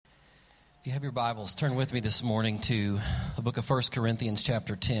If you have your Bibles, turn with me this morning to the book of 1 Corinthians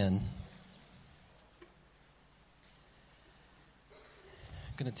chapter 10. I'm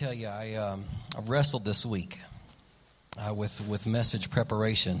going to tell you, I've wrestled this week with message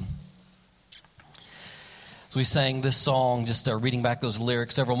preparation. As we sang this song, just reading back those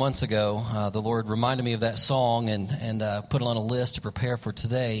lyrics several months ago, the Lord reminded me of that song and put it on a list to prepare for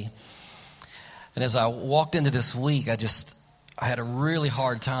today. And as I walked into this week, I had a really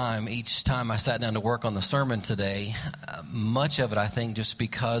hard time each time I sat down to work on the sermon today. Much of it, I think, just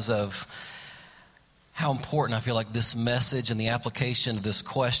because of how important I feel like this message and the application of this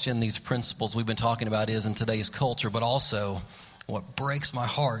question, these principles we've been talking about is in today's culture. But also, what breaks my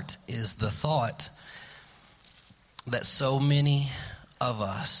heart is the thought that so many of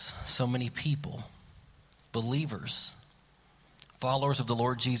us, so many people, believers, followers of the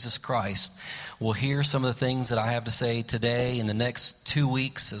Lord Jesus Christ, will hear some of the things that I have to say today in the next 2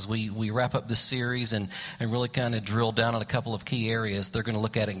 weeks as we wrap up this series and really kind of drill down on a couple of key areas. They're going to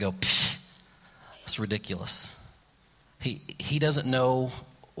look at it and go, that's ridiculous. He doesn't know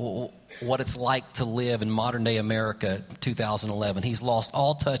what it's like to live in modern day America 2011. He's lost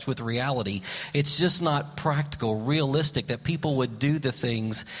all touch with reality. It's just not practical, realistic that people would do the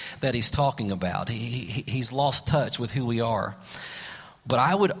things that he's talking about. He's lost touch with who we are. But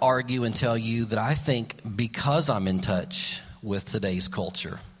I would argue and tell you that I think because I'm in touch with today's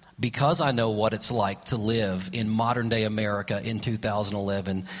culture, because I know what it's like to live in modern day America in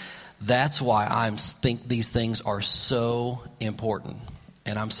 2011, that's why I think these things are so important.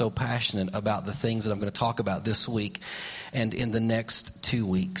 And I'm so passionate about the things that I'm going to talk about this week and in the next 2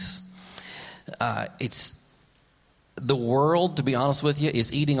 weeks. It's the world, to be honest with you,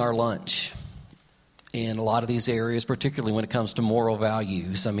 is eating our lunch in a lot of these areas, particularly when it comes to moral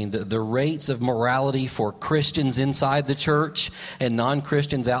values. I mean, the rates of morality for Christians inside the church and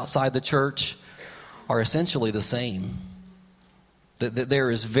non-Christians outside the church are essentially the same. There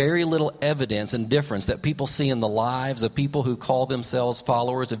is very little evidence and difference that people see in the lives of people who call themselves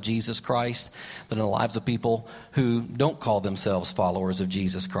followers of Jesus Christ than in the lives of people who don't call themselves followers of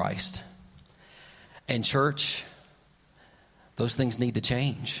Jesus Christ. And church, those things need to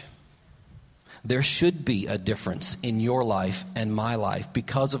change. There should be a difference in your life and my life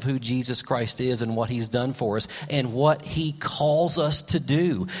because of who Jesus Christ is and what he's done for us and what he calls us to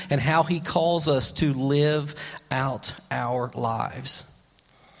do and how he calls us to live out our lives.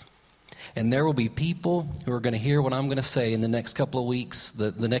 And there will be people who are going to hear what I'm going to say in the next couple of weeks,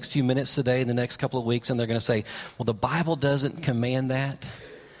 the next few minutes today, the next couple of weeks, and they're going to say, well, the Bible doesn't command that.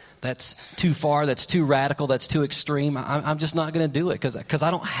 That's too far, that's too radical, that's too extreme. I'm just not going to do it because I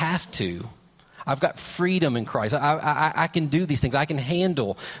don't have to. I've got freedom in Christ. I can do these things. I can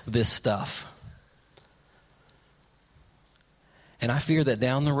handle this stuff. And I fear that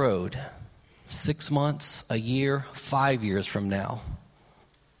down the road, 6 months, a year, 5 years from now,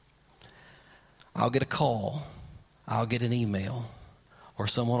 I'll get a call, I'll get an email, or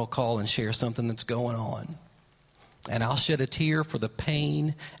someone will call and share something that's going on. And I'll shed a tear for the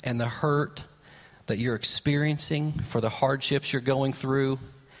pain and the hurt that you're experiencing, for the hardships you're going through.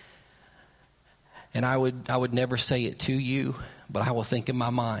 And I would never say it to you, but I will think in my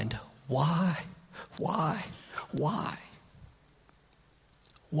mind, why? Why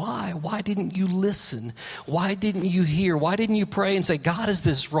didn't you listen? Why didn't you hear? Why didn't you pray and say, God, is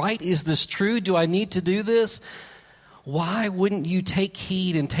this right? Is this true? Do I need to do this? Why wouldn't you take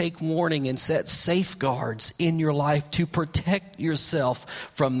heed and take warning and set safeguards in your life to protect yourself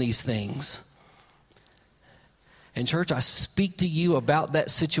from these things? And church, I speak to you about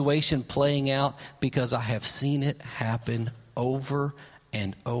that situation playing out because I have seen it happen over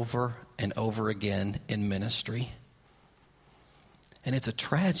and over and over again in ministry. And it's a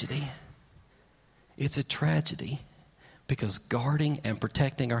tragedy. It's a tragedy because guarding and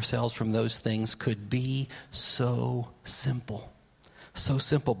protecting ourselves from those things could be so simple. So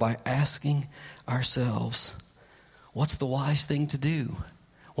simple by asking ourselves, what's the wise thing to do?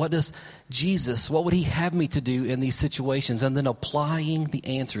 What would he have me to do in these situations? And then applying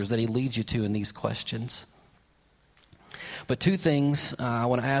the answers that he leads you to in these questions. But 2 things I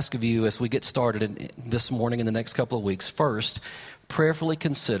want to ask of you as we get started this morning in the next couple of weeks. First, prayerfully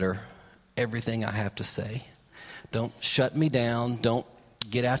consider everything I have to say. Don't shut me down. Don't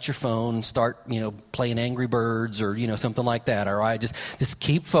get out your phone and start, playing Angry Birds or, something like that, all right? Just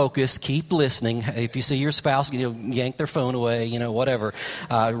keep focused, keep listening. If you see your spouse, yank their phone away, whatever.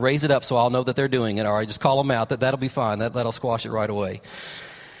 Raise it up so I'll know that they're doing it, all right? Just call them out. That'll be fine. That'll squash it right away.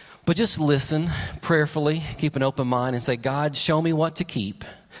 But just listen prayerfully, keep an open mind and say, God, show me what to keep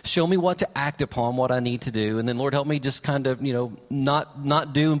Show me what to act upon, what I need to do. And then, Lord, help me just kind of,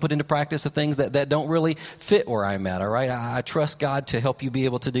 not do and put into practice the things that don't really fit where I'm at, all right? I trust God to help you be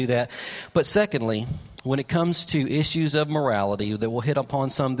able to do that. But secondly, when it comes to issues of morality that we'll hit upon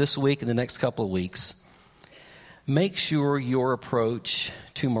some this week and the next couple of weeks, make sure your approach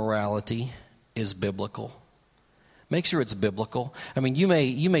to morality is biblical. Make sure it's biblical. I mean, you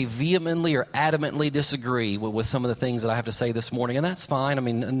may vehemently or adamantly disagree with some of the things that I have to say this morning, and that's fine. I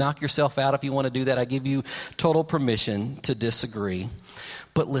mean, knock yourself out if you want to do that. I give you total permission to disagree.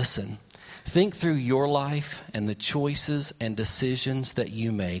 But listen, think through your life and the choices and decisions that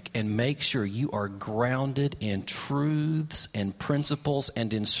you make, and make sure you are grounded in truths and principles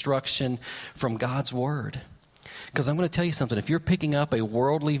and instruction from God's Word. Because I'm going to tell you something. If you're picking up a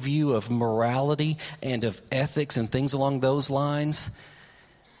worldly view of morality and of ethics and things along those lines,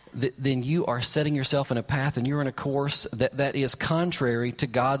 then you are setting yourself in a path and you're in a course that is contrary to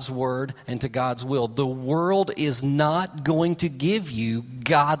God's Word and to God's will. The world is not going to give you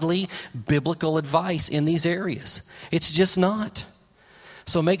godly, biblical advice in these areas. It's just not.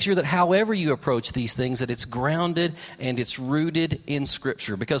 So make sure that however you approach these things, that it's grounded and it's rooted in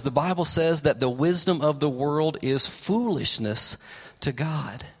Scripture. Because the Bible says that the wisdom of the world is foolishness to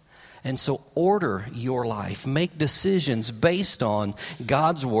God. And so order your life. Make decisions based on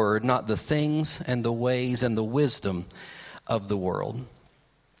God's Word, not the things and the ways and the wisdom of the world.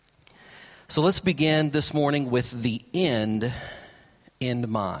 So let's begin this morning with the end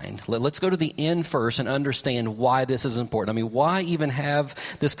in mind. Let's go to the end first and understand why this is important. I mean, why even have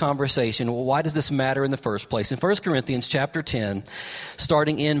this conversation? Well, why does this matter in the first place? In 1 Corinthians chapter 10,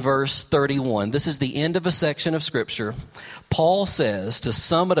 starting in verse 31, this is the end of a section of Scripture. Paul says, to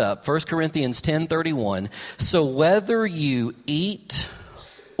sum it up, 1 Corinthians 10:31, so whether you eat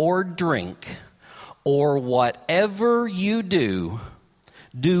or drink or whatever you do,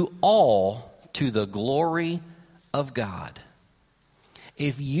 do all to the glory of God.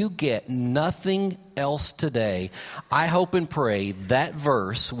 If you get nothing else today, I hope and pray that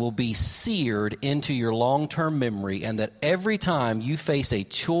verse will be seared into your long-term memory, and that every time you face a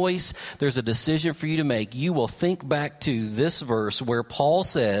choice, there's a decision for you to make, you will think back to this verse where Paul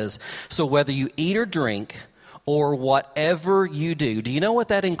says, so whether you eat or drink or whatever you do you know what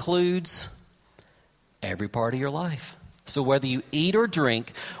that includes? Every part of your life. So whether you eat or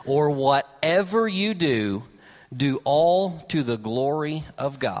drink or whatever you do all to the glory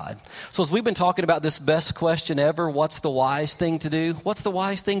of God. So as we've been talking about this best question ever, what's the wise thing to do? What's the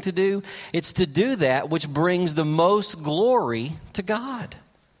wise thing to do? It's to do that which brings the most glory to God.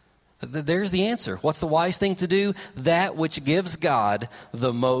 There's the answer. What's the wise thing to do? That which gives God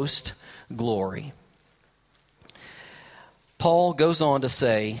the most glory. Paul goes on to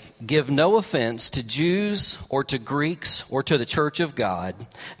say, give no offense to Jews or to Greeks or to the church of God,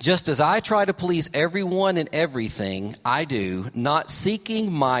 just as I try to please everyone in everything I do, not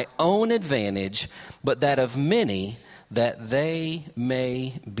seeking my own advantage, but that of many, that they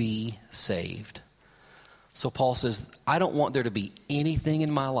may be saved. So Paul says, I don't want there to be anything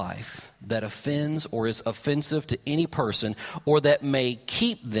in my life that offends or is offensive to any person, or that may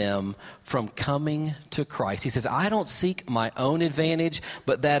keep them from coming to Christ. He says, I don't seek my own advantage,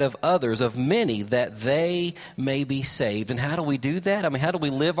 but that of others, of many, that they may be saved. And how do we do that? I mean, how do we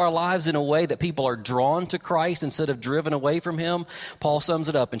live our lives in a way that people are drawn to Christ instead of driven away from Him? Paul sums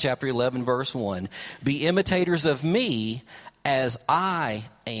it up in chapter 11, verse 1. Be imitators of me as I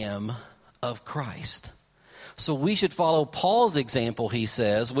am of Christ. So we should follow Paul's example, he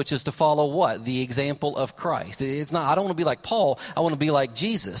says, which is to follow what? The example of Christ. It's not, I don't want to be like Paul, I want to be like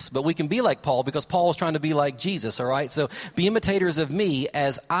Jesus. But we can be like Paul because Paul is trying to be like Jesus, all right? So be imitators of me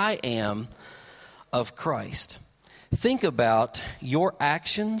as I am of Christ. Think about your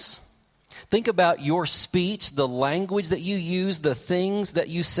actions. Think about your speech, the language that you use, the things that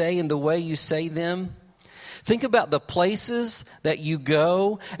you say and the way you say them. Think about the places that you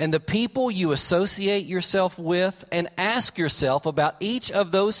go and the people you associate yourself with, and ask yourself about each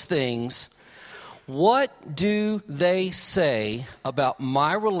of those things, what do they say about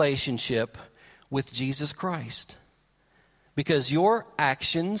my relationship with Jesus Christ? Because your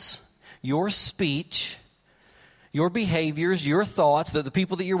actions, your speech, your behaviors, your thoughts, the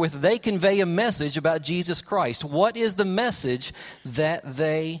people that you're with, they convey a message about Jesus Christ. What is the message that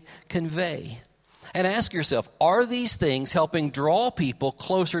they convey? And ask yourself, are these things helping draw people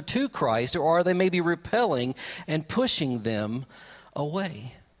closer to Christ, or are they maybe repelling and pushing them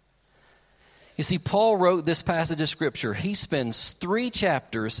away? You see, Paul wrote this passage of Scripture. He spends 3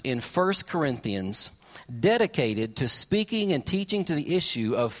 chapters in 1 Corinthians dedicated to speaking and teaching to the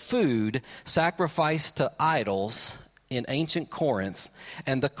issue of food sacrificed to idols in ancient Corinth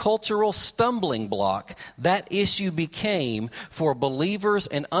and the cultural stumbling block that issue became for believers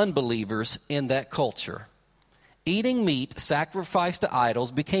and unbelievers in that culture. Eating meat sacrificed to idols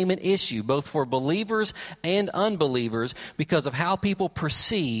became an issue both for believers and unbelievers because of how people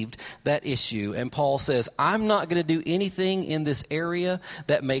perceived that issue. And Paul says, I'm not going to do anything in this area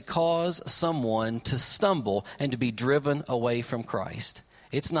that may cause someone to stumble and to be driven away from Christ.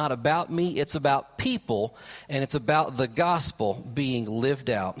 It's not about me, it's about people, and it's about the gospel being lived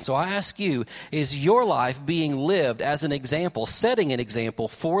out. So I ask you, is your life being lived as an example, setting an example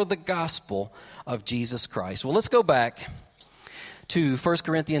for the gospel of Jesus Christ? Well, let's go back to 1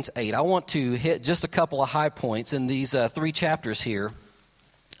 Corinthians 8. I want to hit just a couple of high points in these 3 chapters here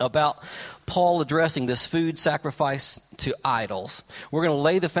about Paul addressing this food sacrifice to idols. We're going to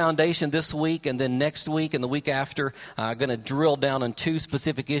lay the foundation this week, and then next week and the week after, I'm going to drill down on 2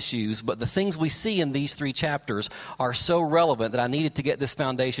 specific issues. But the things we see in these 3 chapters are so relevant that I needed to get this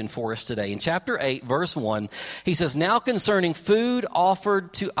foundation for us today. In chapter 8, verse 1, he says, now concerning food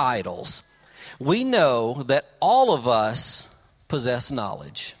offered to idols, we know that all of us possess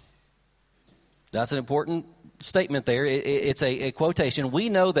knowledge. That's an important statement there. It's a quotation. We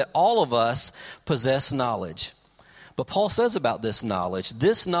know that all of us possess knowledge. But Paul says about this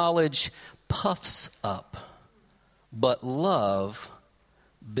knowledge puffs up, but love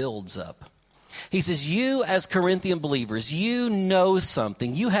builds up. He says, you as Corinthian believers, you know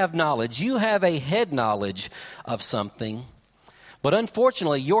something. You have knowledge. You have a head knowledge of something. But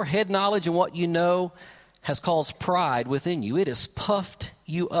unfortunately, your head knowledge and what you know has caused pride within you. It has puffed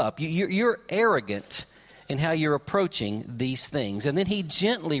you up. You're arrogant in how you're approaching these things. And then he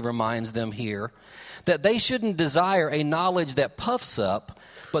gently reminds them here that they shouldn't desire a knowledge that puffs up,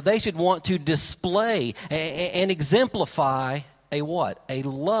 but they should want to display and exemplify a what? A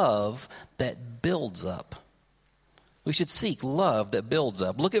love that builds up. We should seek love that builds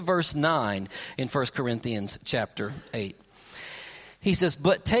up. Look at verse 9 in 1 Corinthians chapter 8. He says,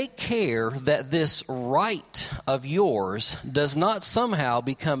 but take care that this right of yours does not somehow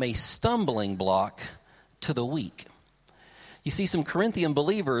become a stumbling block to the weak. You see, some Corinthian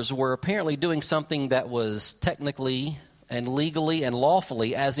believers were apparently doing something that was technically and legally and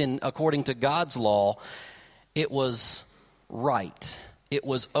lawfully, as in according to God's law, it was right. It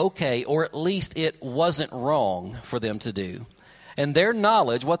was okay, or at least it wasn't wrong for them to do. And their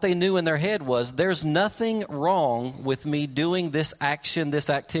knowledge, what they knew in their head was, there's nothing wrong with me doing this action, this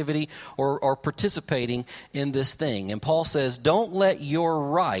activity, or participating in this thing. And Paul says, don't let your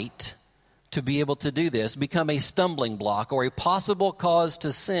right to be able to do this become a stumbling block or a possible cause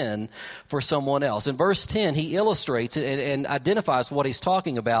to sin for someone else. In verse 10, he illustrates it and identifies what he's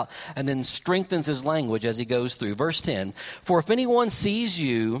talking about and then strengthens his language as he goes through. Verse 10, for if anyone sees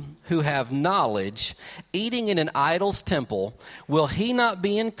you who have knowledge eating in an idol's temple, will he not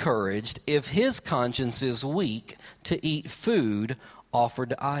be encouraged if his conscience is weak to eat food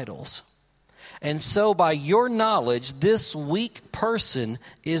offered to idols? And so by your knowledge, this weak person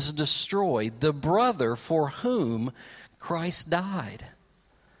is destroyed, the brother for whom Christ died.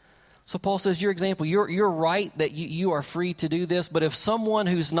 So Paul says, your example, you're right that you are free to do this, but if someone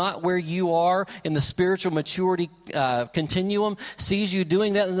who's not where you are in the spiritual maturity continuum sees you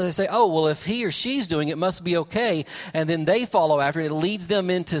doing that, and they say, oh, well, if he or she's doing it, it must be okay, and then they follow after it, it leads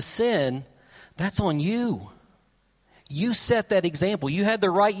them into sin, that's on you. You set that example. You had the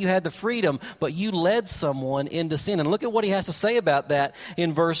right, you had the freedom, but you led someone into sin. And look at what he has to say about that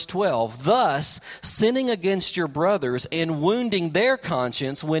in verse 12. Thus, sinning against your brothers and wounding their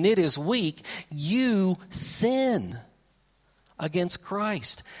conscience when it is weak, you sin against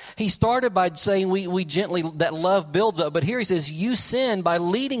Christ. He started by saying we gently, that love builds up. But here he says, you sin by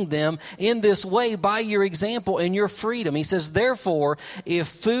leading them in this way by your example and your freedom. He says, therefore, if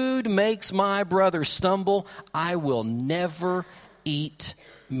food makes my brother stumble, I will never eat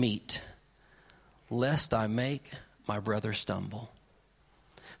meat, lest I make my brother stumble.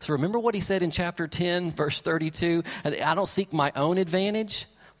 So remember what he said in chapter 10, verse 32? I don't seek my own advantage.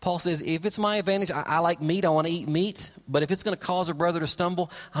 Paul says, if it's my advantage, I like meat, I want to eat meat, but if it's going to cause a brother to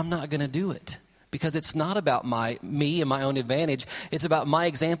stumble, I'm not going to do it. Because it's not about me and my own advantage. It's about my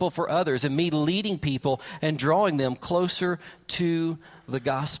example for others and me leading people and drawing them closer to the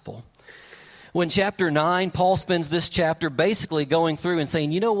gospel. When chapter 9, Paul spends this chapter basically going through and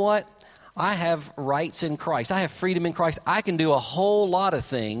saying, you know what? I have rights in Christ. I have freedom in Christ. I can do a whole lot of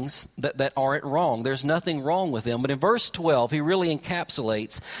things that aren't wrong. There's nothing wrong with them. But in verse 12, he really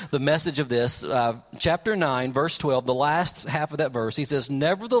encapsulates the message of this. Chapter 9, verse 12, the last half of that verse, he says,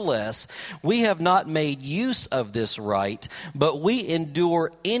 "Nevertheless, we have not made use of this right, but we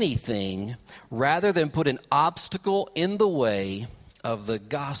endure anything rather than put an obstacle in the way of the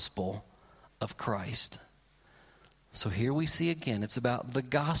gospel of Christ." So here we see again, it's about the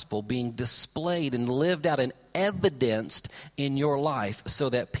gospel being displayed and lived out and evidenced in your life so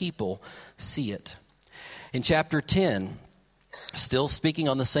that people see it. In chapter 10, still speaking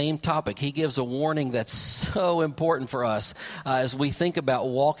on the same topic, he gives a warning that's so important for us as we think about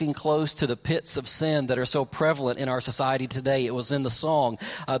walking close to the pits of sin that are so prevalent in our society today. It was in the song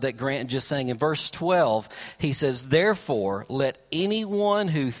that Grant just sang. In verse 12, he says, "Therefore, let anyone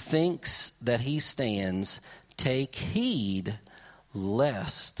who thinks that he stands take heed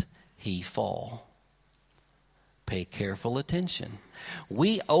lest he fall." Pay careful attention.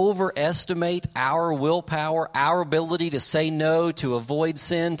 We overestimate our willpower, our ability to say no, to avoid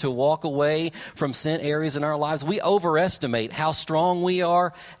sin, to walk away from sin areas in our lives. We overestimate how strong we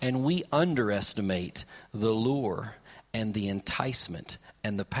are, and we underestimate the lure and the enticement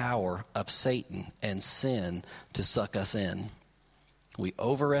and the power of Satan and sin to suck us in. We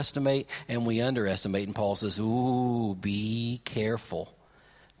overestimate and we underestimate. And Paul says, ooh, be careful.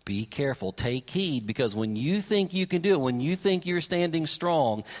 Be careful. Take heed, because when you think you can do it, when you think you're standing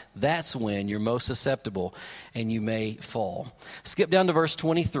strong, that's when you're most susceptible and you may fall. Skip down to verse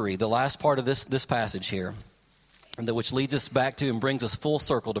 23, the last part of this passage here, which leads us back to and brings us full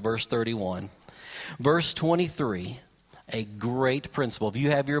circle to verse 31. Verse 23, a great principle. If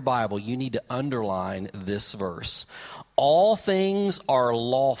you have your Bible, you need to underline this verse. All things are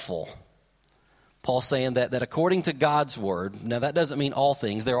lawful. Paul's saying that according to God's word, now that doesn't mean all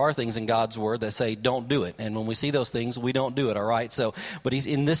things. There are things in God's word that say don't do it. And when we see those things, we don't do it, all right? So, but he's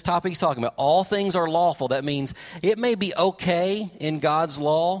in this topic he's talking about, all things are lawful. That means it may be okay in God's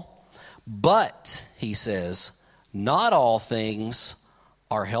law, but, he says, not all things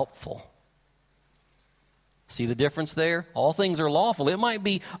are helpful. See the difference there? All things are lawful. It might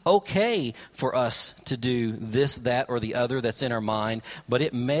be okay for us to do this, that, or the other that's in our mind, but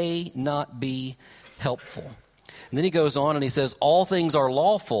it may not be helpful. And then he goes on and he says, all things are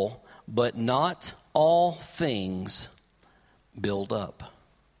lawful, but not all things build up.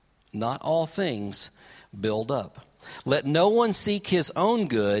 Not all things build up. Let no one seek his own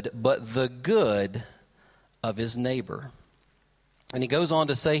good, but the good of his neighbor. And he goes on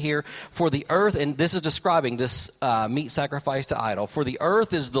to say here, for the earth, and this is describing this meat sacrifice to idol, for the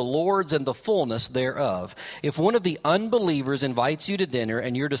earth is the Lord's and the fullness thereof. If one of the unbelievers invites you to dinner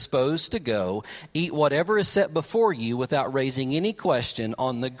and you're disposed to go, eat whatever is set before you without raising any question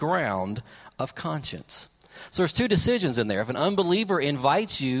on the ground of conscience. So there's two decisions in there. If an unbeliever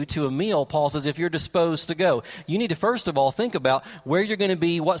invites you to a meal, Paul says, if you're disposed to go, you need to first of all think about where you're going to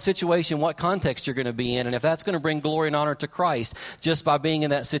be, what situation, what context you're going to be in, and if that's going to bring glory and honor to Christ just by being in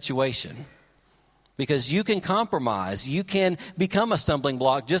that situation. Because you can compromise, you can become a stumbling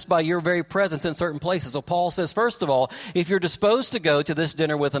block just by your very presence in certain places. So Paul says, first of all, if you're disposed to go to this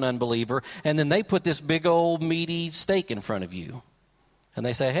dinner with an unbeliever, and then they put this big old meaty steak in front of you, and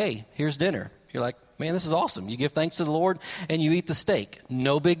they say, hey, here's dinner. You're like, man, this is awesome. You give thanks to the Lord and you eat the steak.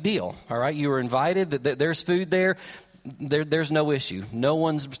 No big deal. All right. You were invited. There's food there. There's no issue. No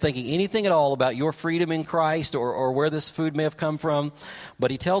one's thinking anything at all about your freedom in Christ or where this food may have come from.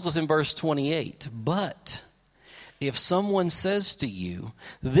 But he tells us in verse 28, but if someone says to you,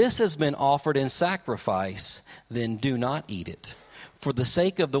 this has been offered in sacrifice, then do not eat it for the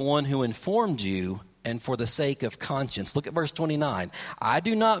sake of the one who informed you and for the sake of conscience. Look at verse 29. I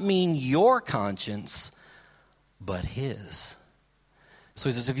do not mean your conscience, but his. So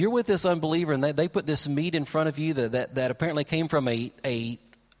he says, if you're with this unbeliever and they put this meat in front of you that apparently came from a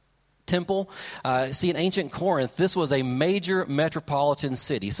temple. See, in ancient Corinth, this was a major metropolitan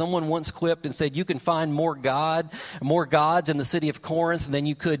city. Someone once quipped and said, you can find more gods in the city of Corinth than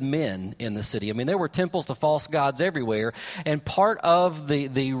you could men in the city. I mean, there were temples to false gods everywhere. And part of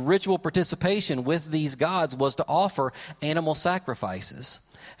the ritual participation with these gods was to offer animal sacrifices.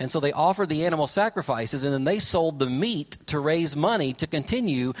 And so they offered the animal sacrifices, and then they sold the meat to raise money to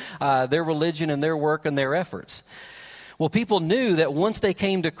continue their religion and their work and their efforts. Well, people knew that once they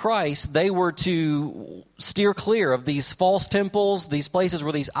came to Christ, they were to steer clear of these false temples, these places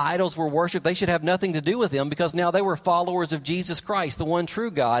where these idols were worshipped. They should have nothing to do with them because now they were followers of Jesus Christ, the one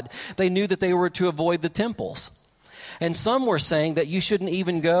true God. They knew that they were to avoid the temples. And some were saying that you shouldn't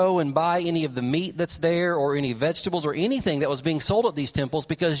even go and buy any of the meat that's there or any vegetables or anything that was being sold at these temples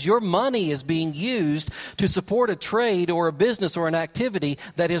because your money is being used to support a trade or a business or an activity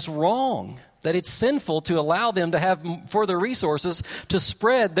that is wrong, that it's sinful to allow them to have further resources to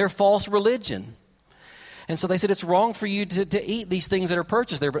spread their false religion. And so they said it's wrong for you to eat these things that are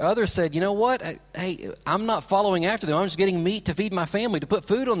purchased there. But others said, you know what? Hey, I'm not following after them. I'm just getting meat to feed my family, to put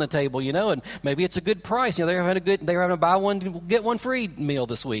food on the table, and maybe it's a good price. They're having a buy one, get one free meal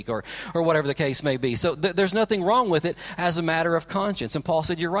this week or whatever the case may be. So there's nothing wrong with it as a matter of conscience. And Paul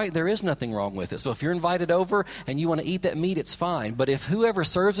said, you're right, there is nothing wrong with it. So if you're invited over and you want to eat that meat, it's fine. But if whoever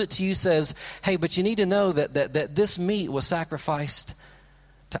serves it to you says, hey, but you need to know that this meat was sacrificed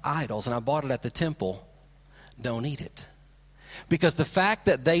to idols and I bought it at the temple, don't eat it. Because the fact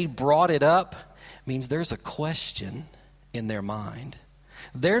that they brought it up means there's a question in their mind.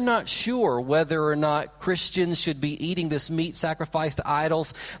 They're not sure whether or not Christians should be eating this meat sacrificed to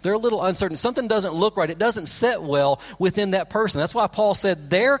idols. They're a little uncertain. Something doesn't look right. It doesn't set well within that person. That's why Paul said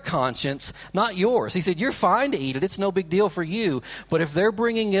their conscience, not yours. He said, you're fine to eat it. It's no big deal for you. But if they're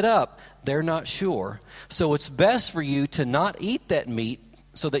bringing it up, they're not sure. So it's best for you to not eat that meat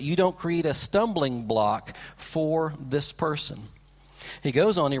so that you don't create a stumbling block for this person. He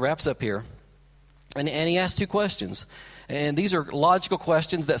goes on, he wraps up here, and he asks two questions. And these are logical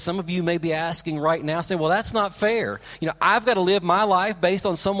questions that some of you may be asking right now, saying, well, that's not fair. I've got to live my life based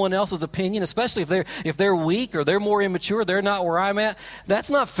on someone else's opinion, especially if they're weak or they're more immature, they're not where I'm at. That's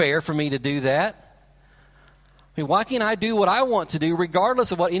not fair for me to do that. Why can't I do what I want to do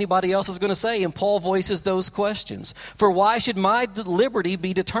regardless of what anybody else is going to say? And Paul voices those questions. For why should my liberty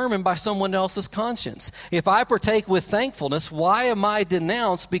be determined by someone else's conscience? If I partake with thankfulness, why am I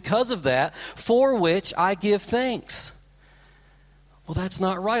denounced because of that for which I give thanks? Well, that's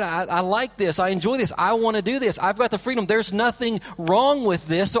not right. I like this. I enjoy this. I want to do this. I've got the freedom. There's nothing wrong with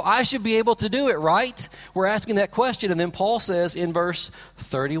this, so I should be able to do it, right? We're asking that question. And then Paul says in verse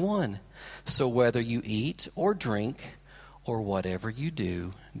 31, so whether you eat or drink or whatever you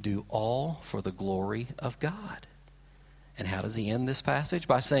do, do all for the glory of God. And how does he end this passage?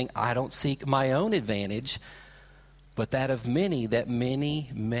 By saying, I don't seek my own advantage, but that of many, that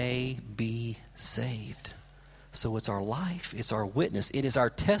many may be saved. So it's our life, it's our witness, it is our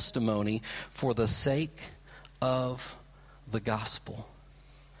testimony for the sake of the gospel.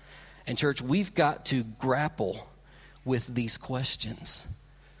 And church, we've got to grapple with these questions,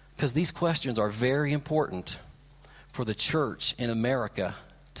 because these questions are very important for the church in America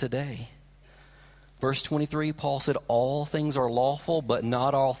today. Verse 23, Paul said, all things are lawful, but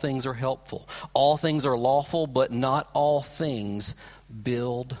not all things are helpful. All things are lawful, but not all things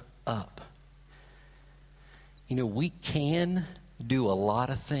build up. We can do a lot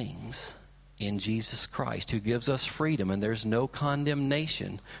of things in Jesus Christ, who gives us freedom, and there's no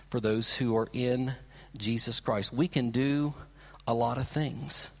condemnation for those who are in Jesus Christ. We can do a lot of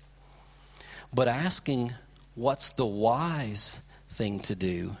things. But asking what's the wise thing to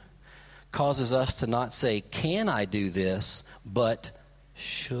do causes us to not say, can I do this, but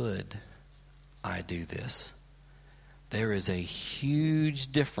should I do this? There is a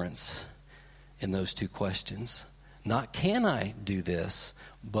huge difference in those two questions. Not can I do this,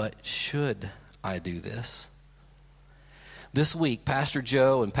 but should I do this? This week, Pastor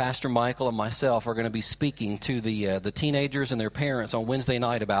Joe and Pastor Michael and myself are going to be speaking to the teenagers and their parents on Wednesday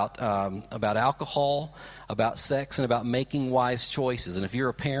night about alcohol, about sex, and about making wise choices. And if you're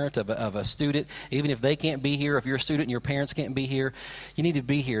a parent of a student, even if they can't be here, if you're a student and your parents can't be here, you need to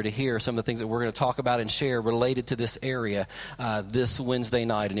be here to hear some of the things that we're going to talk about and share related to this area this Wednesday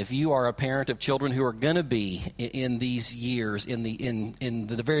night. And if you are a parent of children who are going to be in these years, in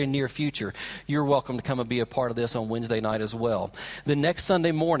the very near future, you're welcome to come and be a part of this on Wednesday night as well. The next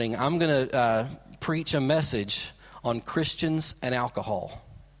Sunday morning, I'm going to preach a message on Christians and alcohol.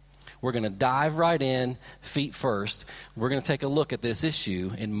 We're going to dive right in, feet first. We're going to take a look at this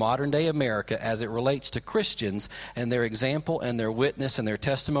issue in modern-day America as it relates to Christians and their example and their witness and their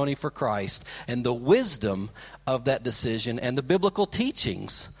testimony for Christ and the wisdom of that decision and the biblical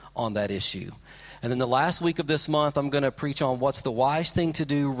teachings on that issue. And then the last week of this month, I'm going to preach on what's the wise thing to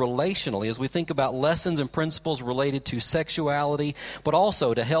do relationally as we think about lessons and principles related to sexuality, but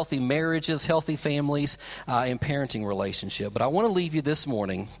also to healthy marriages, healthy families, and parenting relationship. But I want to leave you this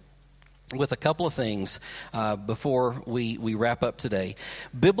morning with a couple of things before we wrap up today.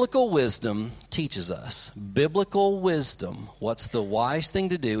 Biblical wisdom teaches us. Biblical wisdom, what's the wise thing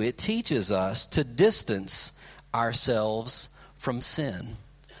to do? It teaches us to distance ourselves from sin.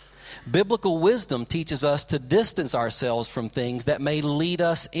 Biblical wisdom teaches us to distance ourselves from things that may lead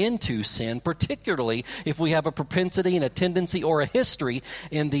us into sin, particularly if we have a propensity and a tendency or a history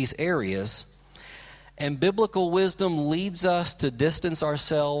in these areas. And biblical wisdom leads us to distance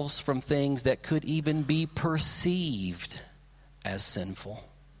ourselves from things that could even be perceived as sinful.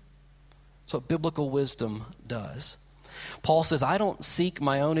 That's what biblical wisdom does. Paul says, I don't seek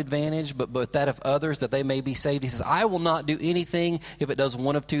my own advantage, but that of others, that they may be saved. He says, I will not do anything if it does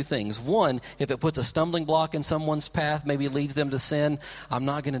one of two things. One, if it puts a stumbling block in someone's path, maybe leads them to sin, I'm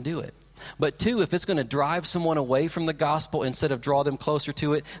not going to do it. But two, if it's going to drive someone away from the gospel instead of draw them closer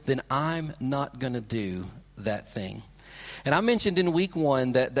to it, then I'm not going to do that thing. And I mentioned in week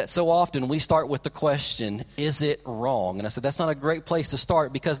 1 that so often we start with the question, is it wrong? And I said, that's not a great place to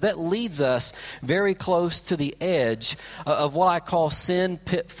start, because that leads us very close to the edge of what I call sin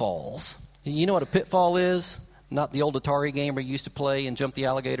pitfalls. You know what a pitfall is? Not the old Atari game where you used to play and jump the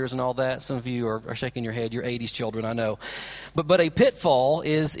alligators and all that. Some of you are shaking your head. You're 80s children, I know. But a pitfall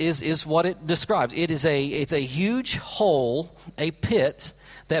is what it describes. It's a huge hole, a pit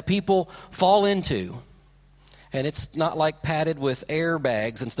that people fall into. And it's not like padded with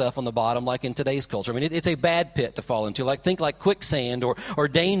airbags and stuff on the bottom like in today's culture. I mean, it's a bad pit to fall into. Think like quicksand or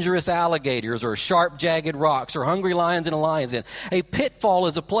dangerous alligators or sharp, jagged rocks or hungry lions in a lion's den. A pitfall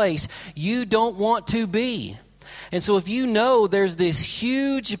is a place you don't want to be. And so if you know there's this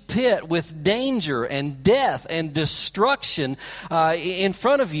huge pit with danger and death and destruction in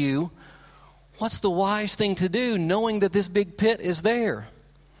front of you, what's the wise thing to do knowing that this big pit is there?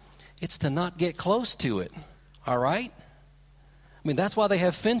 It's to not get close to it, all right? I mean, that's why they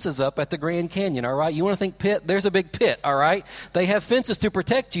have fences up at the Grand Canyon, all right? You want to think pit? There's a big pit, all right? They have fences to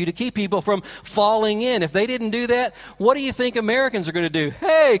protect you, to keep people from falling in. If they didn't do that, what do you think Americans are going to do?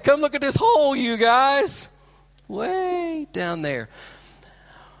 Hey, come look at this hole, you guys. Way down there.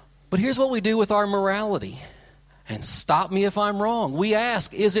 But here's what we do with our morality. And stop me if I'm wrong. We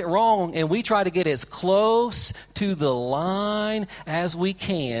ask, is it wrong? And we try to get as close to the line as we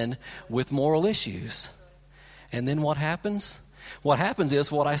can with moral issues. And then what happens? What happens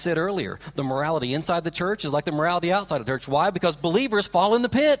is what I said earlier. The morality inside the church is like the morality outside the church. Why? Because believers fall in the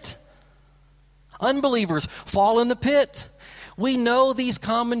pit. Unbelievers fall in the pit. We know these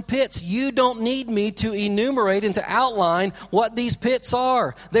common pits. You don't need me to enumerate and to outline what these pits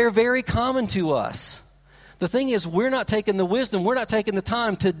are. They're very common to us. The thing is, we're not taking the wisdom, we're not taking the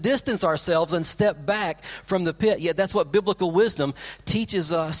time to distance ourselves and step back from the pit. Yet that's what biblical wisdom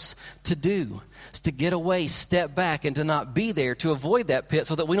teaches us to do. Is to get away, step back, and to not be there, to avoid that pit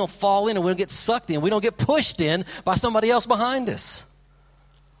so that we don't fall in and we don't get sucked in, we don't get pushed in by somebody else behind us.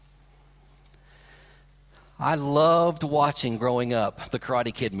 I loved watching, growing up, the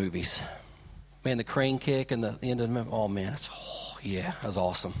Karate Kid movies. Man, the crane kick and the end of the... Oh, man, that was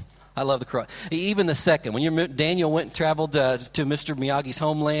awesome. I love the karate. Even the second, when Daniel traveled to Mr. Miyagi's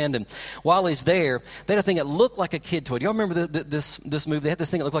homeland, and while he's there, they had a thing that looked like a kid toy. Do y'all remember this movie? They had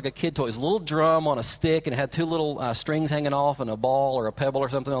this thing that looked like a kid toy. It was a little drum on a stick, and it had two little strings hanging off and a ball or a pebble or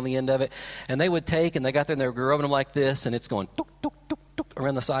something on the end of it. And they would take, and they got there, and they were rubbing them like this, and it's going tuk, tuk, tuk, tuk,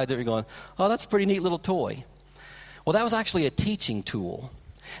 around the sides of it. You're going, oh, that's a pretty neat little toy. Well, that was actually a teaching tool.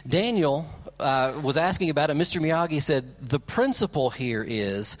 Daniel was asking about it. Mr. Miyagi said, the principle here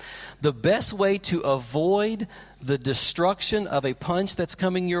is the best way to avoid the destruction of a punch that's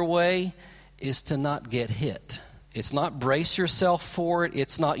coming your way is to not get hit. It's not brace yourself for it.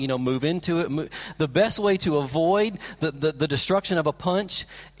 It's not, move into it. The best way to avoid the destruction of a punch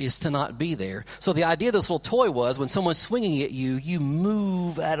is to not be there. So the idea of this little toy was when someone's swinging at you, you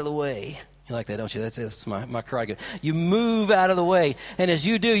move out of the way. You like that, don't you? That's my karate. You move out of the way. And as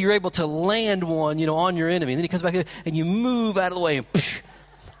you do, you're able to land one, on your enemy. And then he comes back there and you move out of the way. And psh,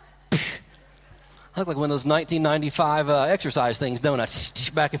 psh. I look like one of those 1995 exercise things, don't I?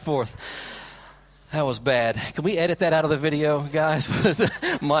 Back and forth. That was bad. Can we edit that out of the video, guys?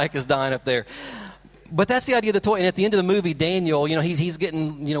 Mike is dying up there. But that's the idea of the toy. And at the end of the movie, Daniel, he's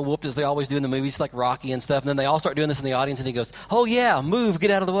getting, whooped as they always do in the movies, like Rocky and stuff. And then they all start doing this in the audience, and he goes, oh, yeah, move,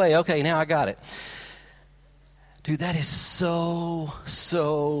 get out of the way. Okay, now I got it. Dude, that is so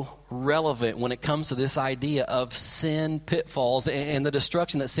relevant when it comes to this idea of sin pitfalls and the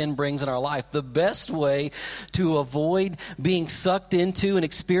destruction that sin brings in our life. The best way to avoid being sucked into and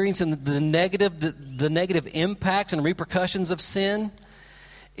experiencing the negative impacts and repercussions of sin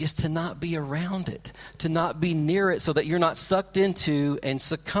is to not be around it, to not be near it, so that you're not sucked into and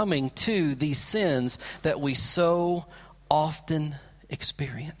succumbing to these sins that we so often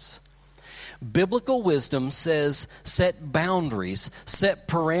experience. Biblical wisdom says set boundaries, set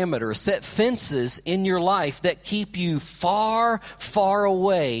parameters, set fences in your life that keep you far, far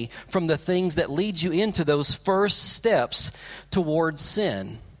away from the things that lead you into those first steps towards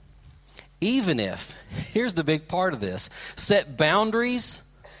sin. Even if, here's the big part of this, set boundaries,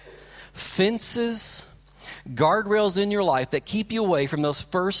 fences, guardrails in your life that keep you away from those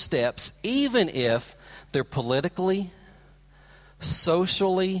first steps, even if they're politically,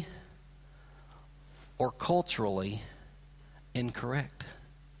 socially, or culturally incorrect.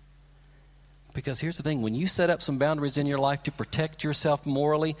 Because here's the thing, when you set up some boundaries in your life to protect yourself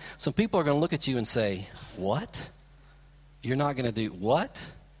morally, some people are going to look at you and say, what? You're not going to do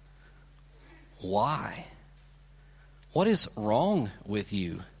what? Why? What is wrong with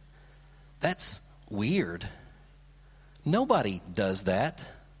you? That's weird. Nobody does that.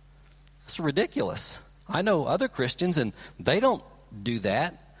 It's ridiculous. I know other Christians and they don't do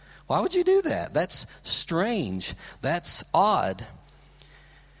that. Why would you do that? That's strange. That's odd.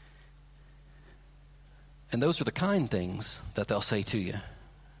 And those are the kind things that they'll say to you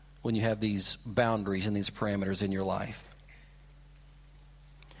when you have these boundaries and these parameters in your life.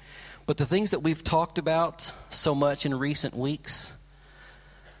 But the things that we've talked about so much in recent weeks,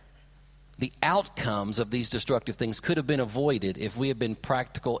 the outcomes of these destructive things could have been avoided if we had been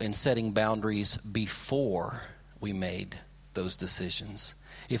practical in setting boundaries before we made those decisions.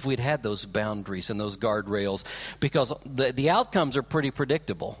 If we'd had those boundaries and those guardrails, because the outcomes are pretty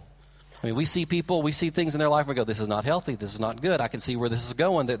predictable. I mean, we see people, we see things in their life, and we go, this is not healthy, this is not good. I can see where this is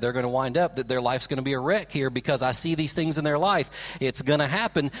going, that they're going to wind up, that their life's going to be a wreck here because I see these things in their life. It's going to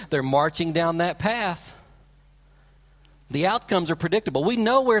happen. They're marching down that path. The outcomes are predictable. We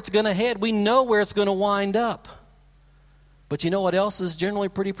know where it's going to head. We know where it's going to wind up. But you know what else is generally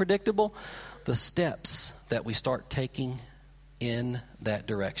pretty predictable? The steps that we start taking in that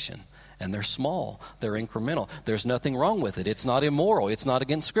direction. And they're small. They're incremental. There's nothing wrong with it. It's not immoral. It's not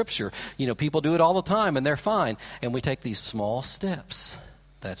against Scripture. You know, people do it all the time and they're fine. And we take these small steps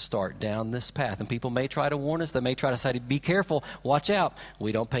that start down this path. And people may try to warn us. They may try to say, be careful. Watch out.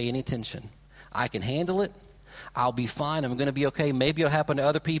 We don't pay any attention. I can handle it. I'll be fine. I'm going to be okay. Maybe it'll happen to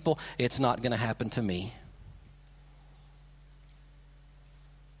other people. It's not going to happen to me.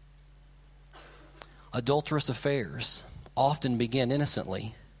 Adulterous affairs often begin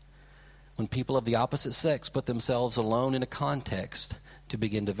innocently when people of the opposite sex put themselves alone in a context to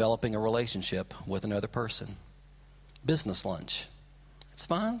begin developing a relationship with another person. Business lunch. It's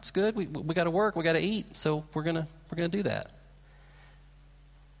fine. It's good. We got to work. We got to eat. So we're gonna do that.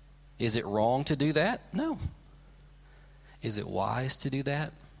 Is it wrong to do that? No. Is it wise to do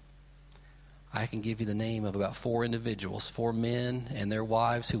that? I can give you the name of about 4 individuals, 4 men and their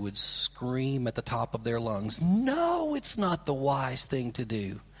wives who would scream at the top of their lungs, no, it's not the wise thing to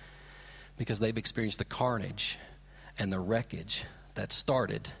do. Because they've experienced the carnage and the wreckage that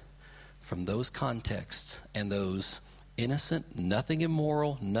started from those contexts and those innocent, nothing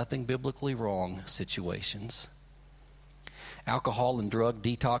immoral, nothing biblically wrong situations. Alcohol and drug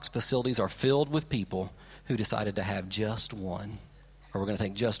detox facilities are filled with people who decided to have just one. Or we're going to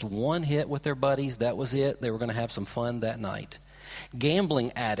take just one hit with their buddies. That was it. They were going to have some fun that night.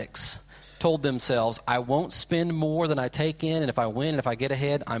 Gambling addicts told themselves, I won't spend more than I take in, and if I win and if I get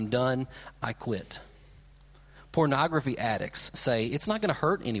ahead, I'm done. I quit. Pornography addicts say, it's not going to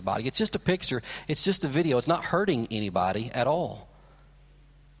hurt anybody. It's just a picture. It's just a video. It's not hurting anybody at all.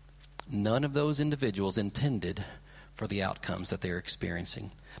 None of those individuals intended for the outcomes that they're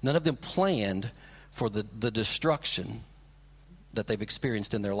experiencing. None of them planned for the destruction that they've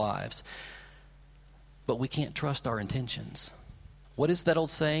experienced in their lives. But we can't trust our intentions. What is that old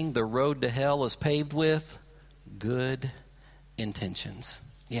saying? The road to hell is paved with good intentions.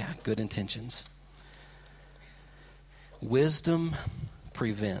 Yeah, good intentions. Wisdom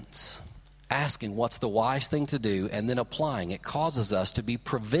prevents. Asking what's the wise thing to do and then applying it causes us to be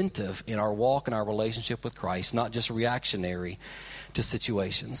preventive in our walk and our relationship with Christ, not just reactionary to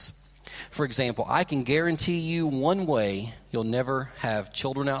situations. For example, I can guarantee you one way you'll never have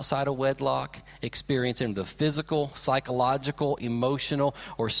children outside of wedlock, experiencing the physical, psychological, emotional,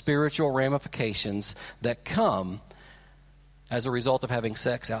 or spiritual ramifications that come as a result of having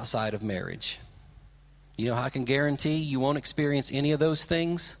sex outside of marriage. You know how I can guarantee you won't experience any of those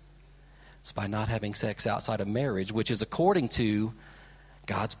things? It's by not having sex outside of marriage, which is according to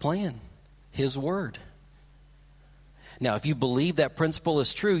God's plan, His Word. Now, if you believe that principle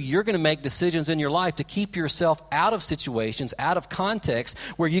is true, you're going to make decisions in your life to keep yourself out of situations, out of context,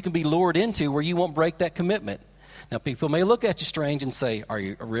 where you can be lured into, where you won't break that commitment. Now, people may look at you strange and say, are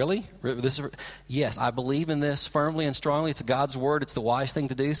you really? Yes, I believe in this firmly and strongly. It's God's word. It's the wise thing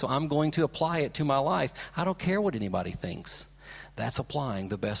to do, so I'm going to apply it to my life. I don't care what anybody thinks. That's applying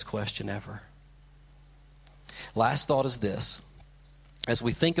the best question ever. Last thought is this. As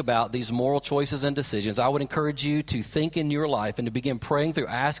we think about these moral choices and decisions, I would encourage you to think in your life and to begin praying through,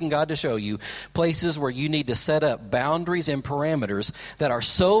 asking God to show you places where you need to set up boundaries and parameters that are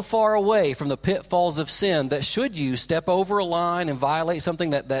so far away from the pitfalls of sin that should you step over a line and violate something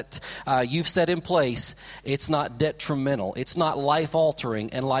that you've set in place, it's not detrimental. It's not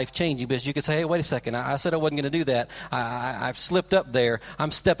life-altering and life-changing, because you could say, hey, wait a second, I said I wasn't going to do that. I've slipped up there. I'm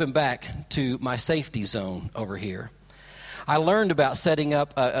stepping back to my safety zone over here. I learned about setting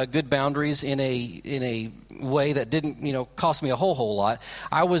up good boundaries in a way that didn't, cost me a whole lot.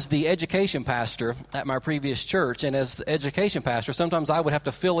 I was the education pastor at my previous church, and as the education pastor, sometimes I would have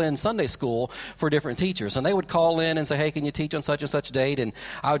to fill in Sunday school for different teachers, and they would call in and say, hey, can you teach on such and such date? And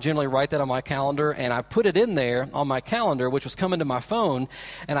I would generally write that on my calendar, and I put it in there on my calendar, which was coming to my phone,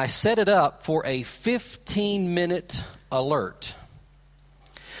 and I set it up for a 15-minute alert.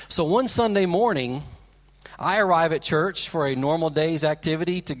 So one Sunday morning, I arrive at church for a normal day's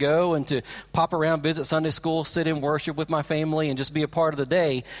activity to go and to pop around, visit Sunday school, sit in worship with my family, and just be a part of the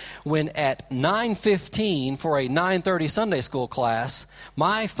day, when at 9:15 for a 9:30 Sunday school class,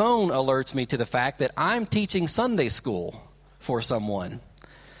 my phone alerts me to the fact that I'm teaching Sunday school for someone.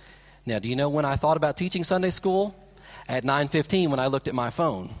 Now, do you know when I thought about teaching Sunday school? At 9:15 when I looked at my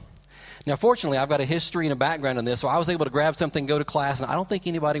phone. Now, fortunately, I've got a history and a background in this, so I was able to grab something, go to class, and I don't think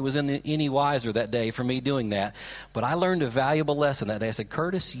anybody was any wiser that day for me doing that. But I learned a valuable lesson that day. I said,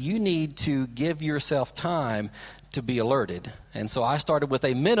 Curtis, you need to give yourself time to be alerted. And so I started with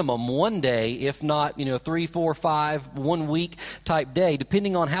a minimum one day, if not, 3, 4, 5, 1 week type day,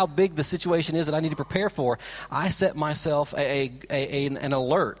 depending on how big the situation is that I need to prepare for. I set myself an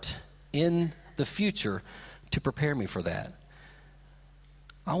alert in the future to prepare me for that.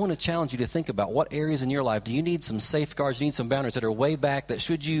 I want to challenge you to think about what areas in your life do you need some safeguards, you need some boundaries that are way back that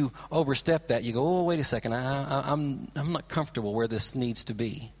should you overstep that, you go, oh, wait a second, I'm not comfortable where this needs to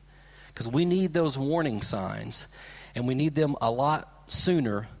be. Because we need those warning signs, and we need them a lot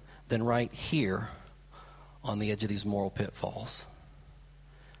sooner than right here on the edge of these moral pitfalls.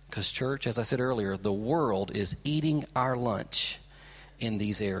 Because church, as I said earlier, the world is eating our lunch in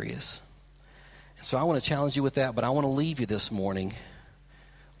these areas. And so I want to challenge you with that, but I want to leave you this morning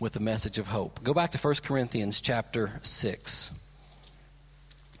with the message of hope. Go back to 1 Corinthians chapter 6.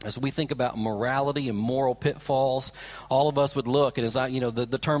 As we think about morality and moral pitfalls, all of us would look, and as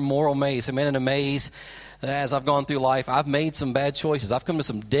the term moral maze, I'm in a maze. As I've gone through life, I've made some bad choices. I've come to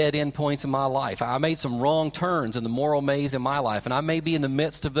some dead end points in my life. I made some wrong turns in the moral maze in my life, and I may be in the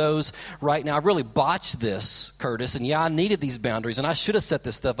midst of those right now. I've really botched this, Curtis, and I needed these boundaries, and I should have set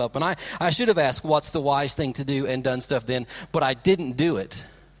this stuff up, and I should have asked what's the wise thing to do and done stuff then, but I didn't do it.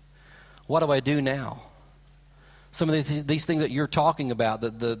 What do I do now? Some of these things that you're talking about,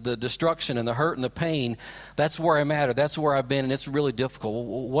 the destruction and the hurt and the pain, that's where I'm at, or that's where I've been, and it's really difficult.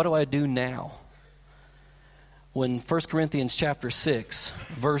 What do I do now? When 1 Corinthians chapter 6,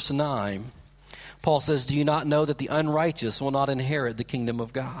 verse 9, Paul says, do you not know that the unrighteous will not inherit the kingdom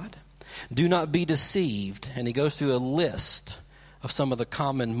of God? Do not be deceived. And he goes through a list of some of the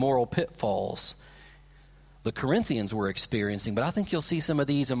common moral pitfalls the Corinthians were experiencing, but I think you'll see some of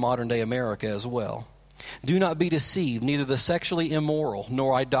these in modern day America as well. Do not be deceived, neither the sexually immoral,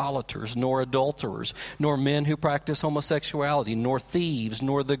 nor idolaters, nor adulterers, nor men who practice homosexuality, nor thieves,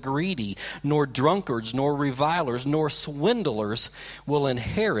 nor the greedy, nor drunkards, nor revilers, nor swindlers will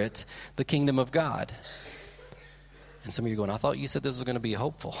inherit the kingdom of God. And some of you are going, I thought you said this was going to be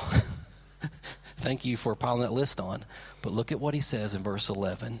hopeful. Thank you for piling that list on. But look at what he says in verse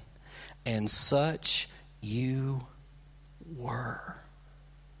 11. And such you were.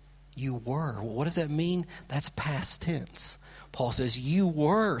 You were. What does that mean? That's past tense. Paul says you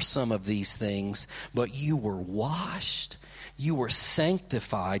were some of these things, but you were washed, you were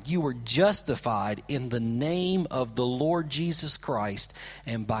sanctified, you were justified in the name of the Lord Jesus Christ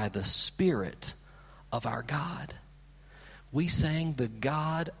and by the Spirit of our God. We sang the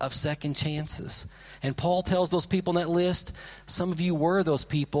God of second chances. And Paul tells those people in that list, some of you were those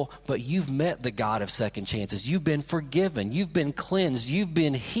people, but you've met the God of second chances. You've been forgiven. You've been cleansed. You've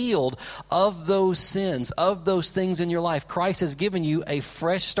been healed of those sins, of those things in your life. Christ has given you a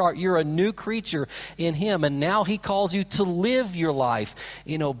fresh start. You're a new creature in Him. And now He calls you to live your life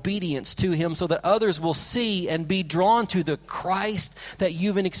in obedience to Him so that others will see and be drawn to the Christ that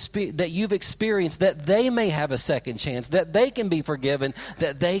you've experienced, that they may have a second chance, that they can be forgiven,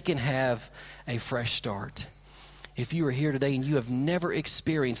 that they can have a fresh start. If you are here today and you have never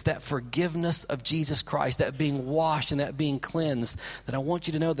experienced that forgiveness of Jesus Christ, that being washed and that being cleansed, then I want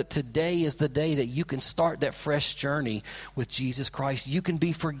you to know that today is the day that you can start that fresh journey with Jesus Christ. You can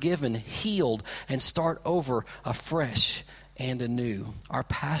be forgiven, healed, and start over afresh and anew. Our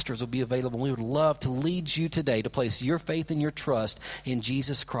pastors will be available. We would love to lead you today to place your faith and your trust in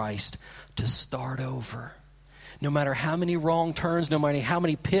Jesus Christ to start over. No matter how many wrong turns, no matter how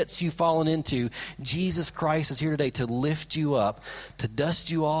many pits you've fallen into, Jesus Christ is here today to lift you up, to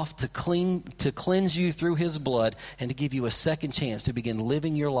dust you off, to cleanse you through his blood, and to give you a second chance to begin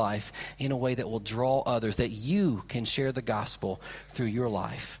living your life in a way that will draw others, that you can share the gospel through your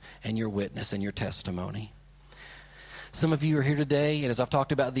life and your witness and your testimony. Some of you are here today, and as I've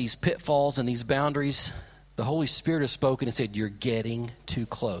talked about these pitfalls and these boundaries, the Holy Spirit has spoken and said, you're getting too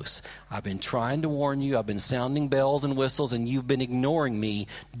close. I've been trying to warn you. I've been sounding bells and whistles, and you've been ignoring me.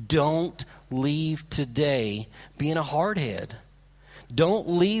 Don't leave today being a hardhead. Don't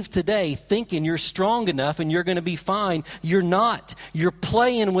leave today thinking you're strong enough and you're going to be fine. You're not. You're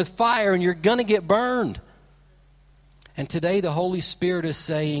playing with fire, and you're going to get burned. And today the Holy Spirit is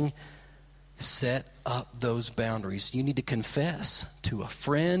saying, set up those boundaries. You need to confess to a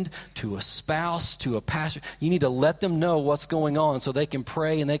friend, to a spouse, to a pastor. You need to let them know what's going on so they can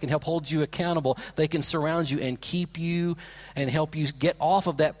pray and they can help hold you accountable. They can surround you and keep you and help you get off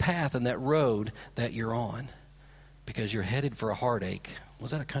of that path and that road that you're on, because you're headed for a heartache.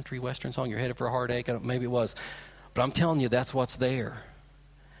 Was that a country western song? You're headed for a heartache? Maybe it was. But I'm telling you, that's what's there.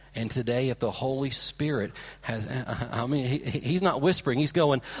 And today, if the Holy Spirit has, he's not whispering. He's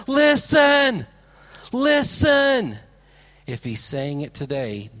going, listen, listen. If he's saying it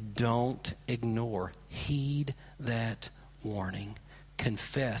today, don't ignore. Heed that warning.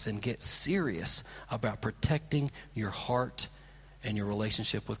 Confess and get serious about protecting your heart and your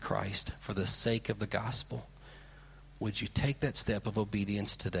relationship with Christ for the sake of the gospel. Would you take that step of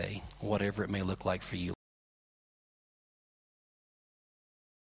obedience today, whatever it may look like for you?